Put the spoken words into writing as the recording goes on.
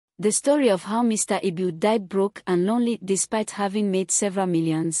The story of how Mr. Ibu died broke and lonely despite having made several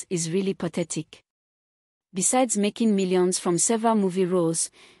millions is really pathetic. Besides making millions from several movie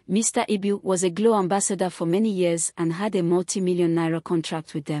roles, Mr. Ibu was a Glow ambassador for many years and had a multi-million naira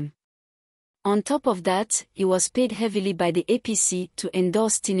contract with them. On top of that, he was paid heavily by the APC to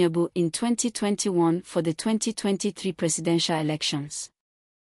endorse Tinubu in 2021 for the 2023 presidential elections.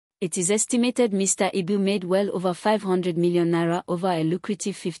 It is estimated Mr. Ibu made well over 500 million naira over a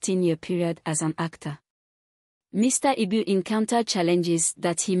lucrative 15-year period as an actor. Mr. Ibu encountered challenges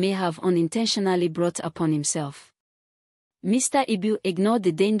that he may have unintentionally brought upon himself. Mr. Ibu ignored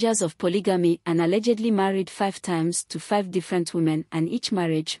the dangers of polygamy and allegedly married 5 times to 5 different women, and each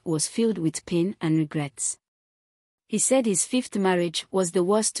marriage was filled with pain and regrets. He said his 5th marriage was the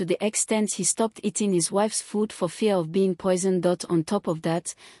worst to the extent he stopped eating his wife's food for fear of being poisoned. On top of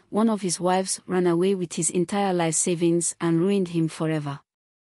that, one of his wives ran away with his entire life savings and ruined him forever.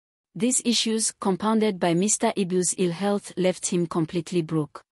 These issues, compounded by Mr. Ibu's ill health, left him completely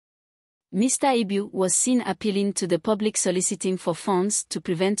broke. Mr. Ibu was seen appealing to the public soliciting for funds to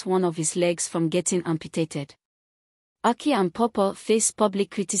prevent one of his legs from getting amputated. Aki and Popo faced public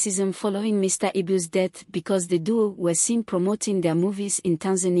criticism following Mr. Ibu's death because the duo were seen promoting their movies in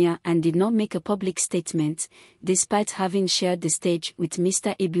Tanzania and did not make a public statement, despite having shared the stage with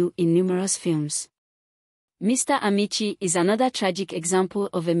Mr. Ibu in numerous films. Mr. Amici is another tragic example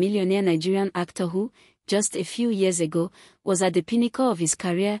of a millionaire Nigerian actor who, just a few years ago, was at the pinnacle of his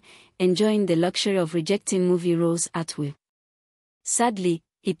career, enjoying the luxury of rejecting movie roles at will. Sadly,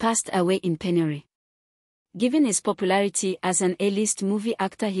 he passed away in penury. Given his popularity as an A-list movie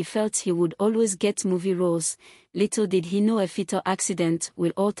actor, he felt he would always get movie roles. Little did he know a fatal accident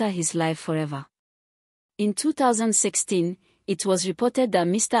will alter his life forever. In 2016, it was reported that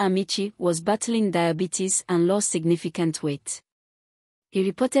Mr. Amici was battling diabetes and lost significant weight.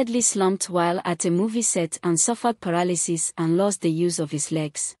 He reportedly slumped while at a movie set and suffered paralysis and lost the use of his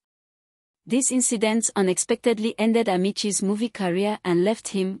legs. This incident unexpectedly ended Amici's movie career and left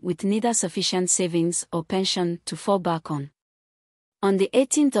him with neither sufficient savings or pension to fall back on. On the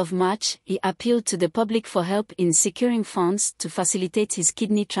 18th of March, he appealed to the public for help in securing funds to facilitate his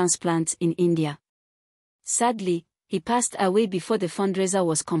kidney transplant in India. Sadly, he passed away before the fundraiser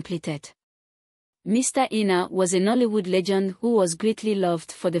was completed. Mr. Ina was a Nollywood legend who was greatly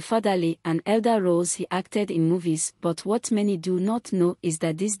loved for the fatherly and elder roles he acted in movies, but what many do not know is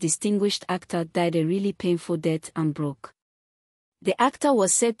that this distinguished actor died a really painful death and broke. The actor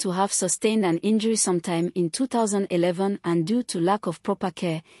was said to have sustained an injury sometime in 2011 and due to lack of proper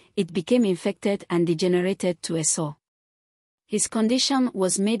care, it became infected and degenerated to a sore. His condition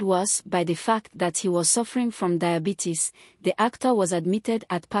was made worse by the fact that he was suffering from diabetes. The actor was admitted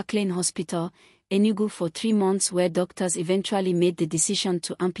at Park Lane Hospital, Enugu for 3 months, where doctors eventually made the decision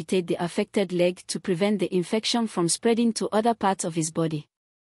to amputate the affected leg to prevent the infection from spreading to other parts of his body.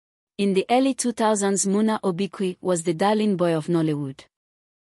 In the early 2000s, Muna Obikwe was the darling boy of Nollywood.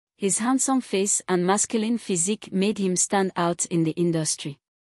 His handsome face and masculine physique made him stand out in the industry.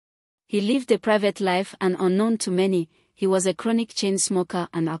 He lived a private life and, unknown to many, he was a chronic chain smoker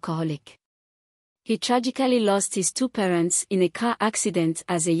and alcoholic. He tragically lost his 2 parents in a car accident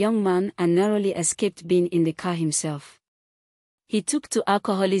as a young man and narrowly escaped being in the car himself. He took to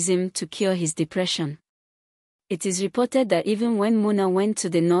alcoholism to cure his depression. It is reported that even when Muna went to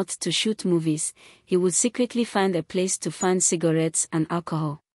the north to shoot movies, he would secretly find a place to find cigarettes and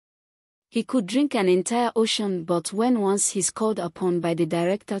alcohol. He could drink an entire ocean, but when once he's called upon by the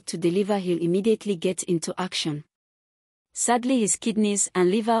director to deliver, he'll immediately get into action. Sadly, his kidneys and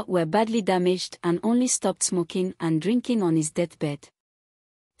liver were badly damaged and only stopped smoking and drinking on his deathbed.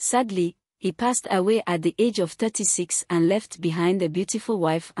 Sadly, he passed away at the age of 36 and left behind a beautiful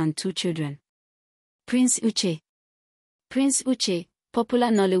wife and 2 children. Prince Uche. Prince Uche, popular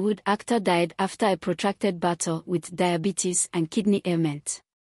Nollywood actor, died after a protracted battle with diabetes and kidney ailment.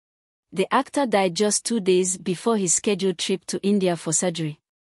 The actor died just 2 days before his scheduled trip to India for surgery.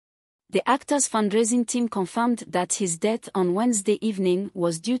 The actor's fundraising team confirmed that his death on Wednesday evening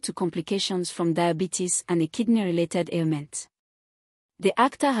was due to complications from diabetes and a kidney-related ailment. The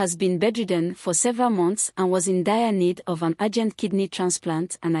actor has been bedridden for several months and was in dire need of an urgent kidney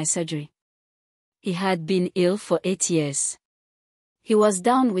transplant and eye surgery. He had been ill for 8 years. He was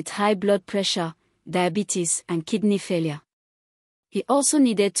down with high blood pressure, diabetes, and kidney failure. He also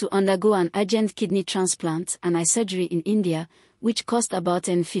needed to undergo an urgent kidney transplant and eye surgery in India, which cost about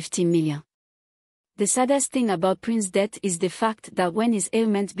 50 million. The saddest thing about Prince's death is the fact that when his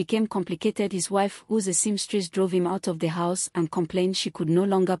ailment became complicated, his wife, who's a seamstress, drove him out of the house and complained she could no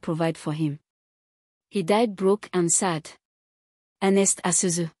longer provide for him. He died broke and sad. Ernest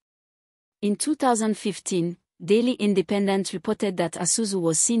Asuzu. In 2015, Daily Independent reported that Asuzu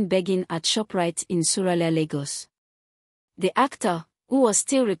was seen begging at ShopRite in Surulere, Lagos. The actor, who was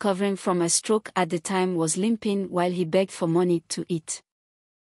still recovering from a stroke at the time, was limping while he begged for money to eat.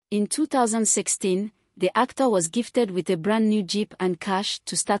 In 2016, the actor was gifted with a brand new Jeep and cash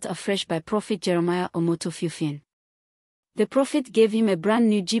to start afresh by Prophet Jeremiah Omotofufin. The Prophet gave him a brand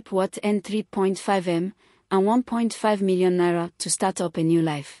new Jeep worth N3.5M and 1.5 million naira to start up a new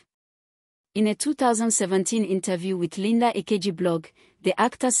life. In a 2017 interview with Linda Ekeji blog, the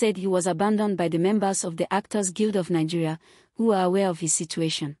actor said he was abandoned by the members of the Actors Guild of Nigeria, who are aware of his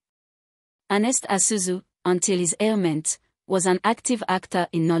situation. Ernest Asuzu, until his ailment, was an active actor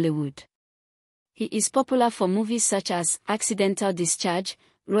in Nollywood. He is popular for movies such as Accidental Discharge,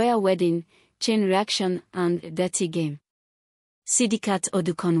 Royal Wedding, Chain Reaction, and Dirty Game. Sidikat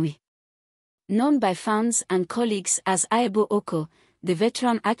Odukonwi. Known by fans and colleagues as Aibo Oko, the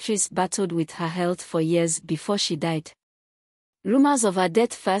veteran actress battled with her health for years before she died. Rumors of her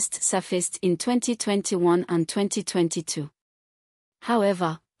death first surfaced in 2021 and 2022.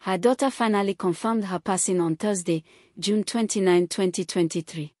 However, her daughter finally confirmed her passing on Thursday, June 29,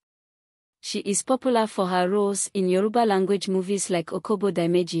 2023. She is popular for her roles in Yoruba-language movies like Okobo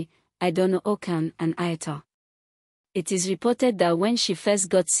Daimeji, Idono Okan, and Aeta. It is reported that when she first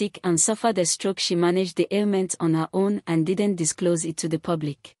got sick and suffered a stroke, she managed the ailment on her own and didn't disclose it to the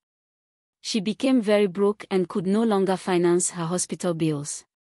public. She became very broke and could no longer finance her hospital bills.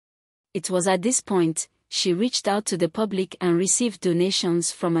 It was at this point she reached out to the public and received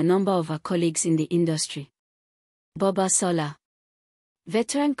donations from a number of her colleagues in the industry. Boba Sola.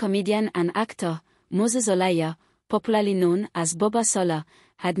 Veteran comedian and actor, Moses Olaiya, popularly known as Boba Sola,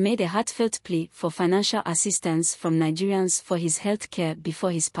 had made a heartfelt plea for financial assistance from Nigerians for his health care before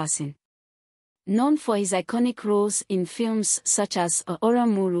his passing. Known for his iconic roles in films such as Ora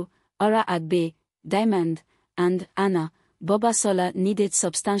Muru, Ora Agbe, Diamond, and Anna, Boba Sola needed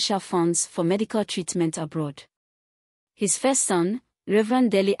substantial funds for medical treatment abroad. His first son,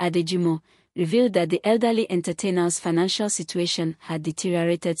 Reverend Dele Adejimo, revealed that the elderly entertainer's financial situation had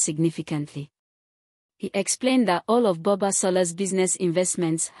deteriorated significantly. He explained that all of Boba Sola's business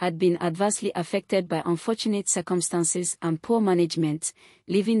investments had been adversely affected by unfortunate circumstances and poor management,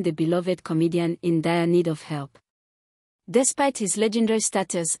 leaving the beloved comedian in dire need of help. Despite his legendary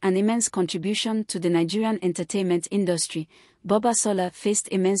status and immense contribution to the Nigerian entertainment industry, Boba Sola faced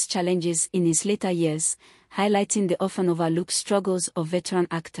immense challenges in his later years, highlighting the often overlooked struggles of veteran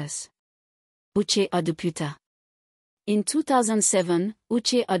actors. Uche Aduputa. In 2007,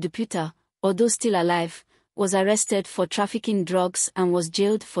 Uche Aduputa, although still alive, was arrested for trafficking drugs and was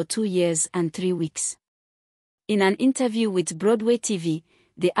jailed for 2 years and 3 weeks. In an interview with Broadway TV,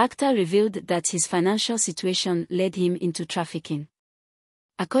 the actor revealed that his financial situation led him into trafficking.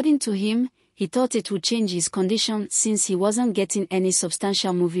 According to him, he thought it would change his condition since he wasn't getting any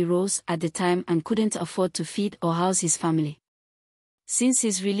substantial movie roles at the time and couldn't afford to feed or house his family. Since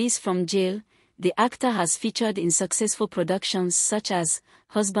his release from jail, the actor has featured in successful productions such as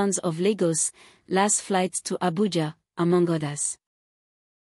Husbands of Lagos, Last Flight to Abuja, among others.